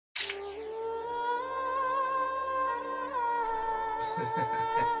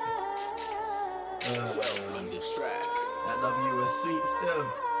On this track. That W was sweet still.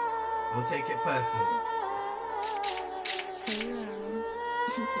 We'll take it personal.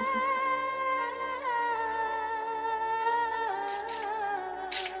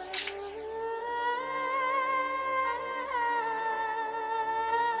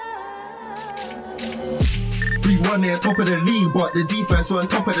 Won there, top of the league, but the defense were on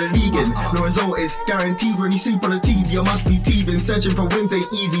top of the league. And the result is guaranteed when you sleep on the TV. You must be teething, searching for wins ain't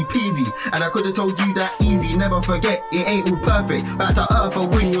easy peasy. And I could have told you that easy, never forget, it ain't all perfect. Back to earth a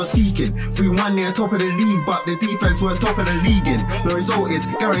win you're seeking. 3-1 there, top of the league, but the defense were on top of the league. And the result is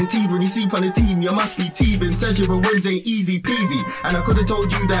guaranteed when you sleep on the team. You must be teething, searching for wins ain't easy peasy. And I could have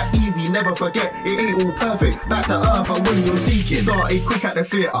told you that easy, never forget, it ain't all perfect. Back to earth a win you're seeking. Started quick at the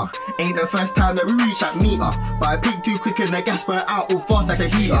theatre, ain't the first time that we reach that meter. But I peak too quick and the gas burn out all fast like a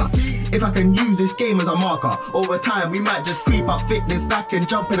heater. If I can use this game as a marker, over time we might just creep up. Fitness stack and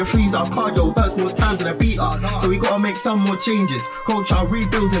jump in the freezer. Cardio hurts more times than a beater, so we gotta make some more changes. Culture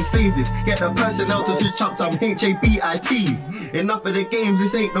rebuilds in phases. Get the personnel to switch up some HABITs. Enough of the games,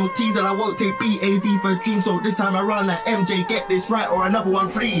 this ain't no tease, and I won't take BAD for dreams. So this time around, that MJ get this right or another one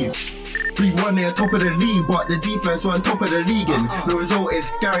freeze. 3-1 there, top of the league, but the defense were on top of the league. And the result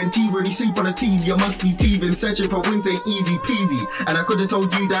is guaranteed when you sleep on the team. You must be teething, searching for wins ain't easy peasy. And I could have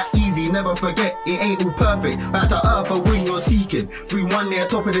told you that easy, never forget, it ain't all perfect. Back to earth a win you're seeking. 3-1 there,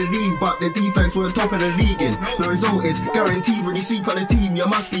 top of the league, but the defense were on top of the league. And the result is guaranteed when you sleep on the team. You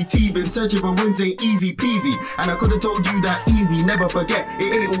must be teething, searching for wins ain't easy peasy. And I could have told you that easy, never forget,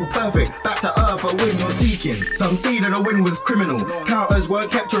 it ain't all perfect. Back to earth a win you're seeking. Some say that the win was criminal, counters weren't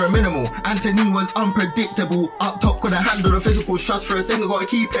kept to a minimal. Anthony was unpredictable, up top couldn't handle the physical stress. For a second gotta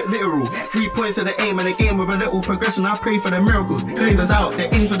keep it literal. 3 points to the aim and the game with a little progression. I pray for the miracles. Blazers out,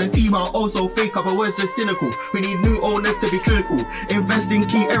 the aims for the team are also fake. Other words just cynical. We need new owners to be clinical. Invest in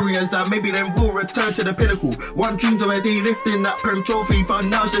key areas that maybe then will return to the pinnacle. One dreams of a day lifting that Prem trophy, but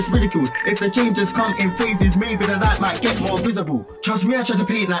now it's just ridiculed. If the changes come in phases, maybe the light might get more visible. Trust me, I try to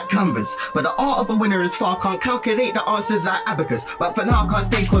paint that canvas, but the art of a winner is far. Can't calculate the answers like abacus, but for now can't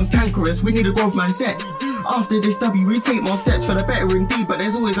stay cantankerous. We need a growth mindset. After this W, we take more steps for the better indeed, but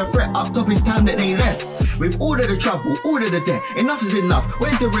there's always a threat up top. It's time that they left. With all of the trouble, all of the debt, enough is enough.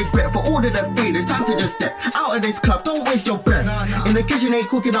 Where's the regret for all of the failures? Time to just step out of this club, don't waste your breath. In the kitchen ain't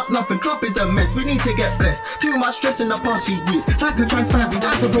cooking up nothing, club is a mess. We need to get blessed. Too much stress in the past few weeks, like a transparency,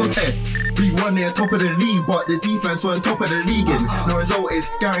 time for protest. 3-1 there, top of the league, but the defense were on top of the league. And the result is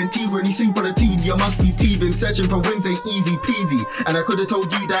guaranteed when you sleep on the team. You must be teething, searching for wins ain't easy peasy. And I could have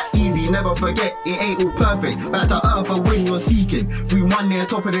told you that easy, never forget, it ain't all perfect. Back to earth a win you're seeking. 3-1 there,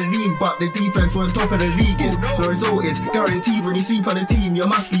 top of the league, but the defense were on top of the league. And the result is guaranteed when you sleep on the team. You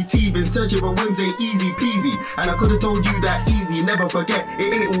must be teething, searching for wins ain't easy peasy. And I could have told you that easy, never forget,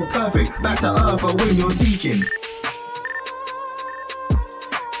 it ain't all perfect. Back to earth a win you're seeking.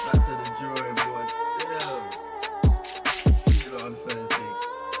 See you on Thursday.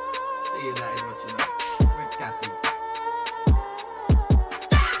 Stay in that watching up with Cappy.